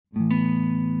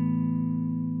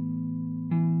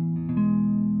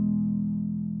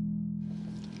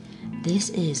This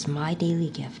is my daily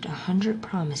gift, 100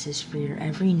 promises for your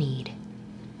every need.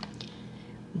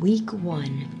 Week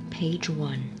 1, page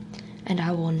 1. And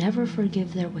I will never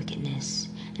forgive their wickedness,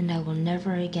 and I will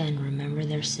never again remember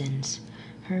their sins.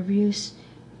 Hebrews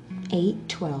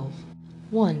 8:12.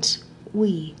 Once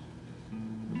we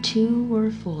too were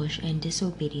foolish and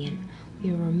disobedient.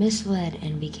 We were misled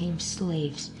and became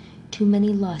slaves to many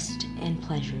lusts and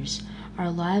pleasures.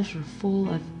 Our lives were full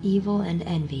of evil and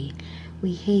envy.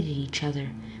 We hated each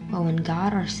other. But when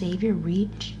God our Savior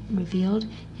revealed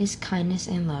His kindness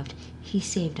and love, He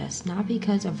saved us, not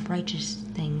because of righteous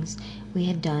things we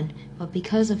had done, but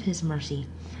because of His mercy.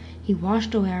 He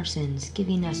washed away our sins,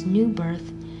 giving us new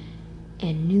birth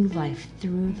and new life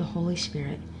through the Holy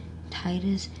Spirit.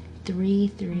 Titus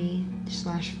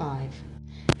 3:3-5.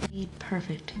 Made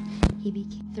perfect, He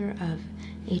became the author of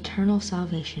eternal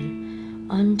salvation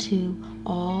unto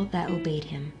all that obeyed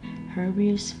Him.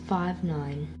 Hebrews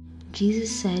 5:9.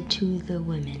 Jesus said to the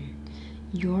women,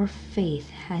 "Your faith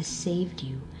has saved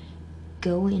you.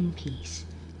 Go in peace."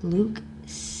 Luke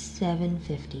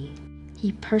 7:50.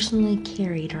 He personally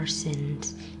carried our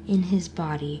sins in His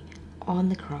body on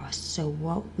the cross, so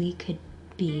what we could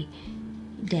be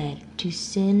dead to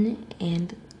sin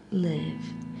and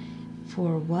live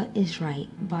for what is right.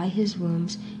 By His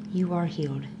wounds you are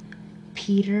healed.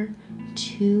 Peter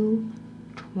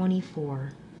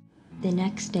 2:24. The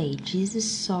next day Jesus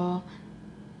saw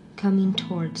coming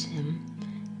towards Him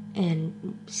and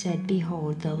said,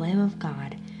 "Behold, the Lamb of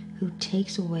God, who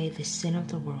takes away the sin of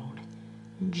the world."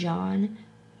 John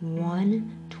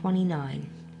 1:29.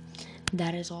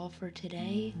 That is all for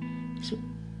today.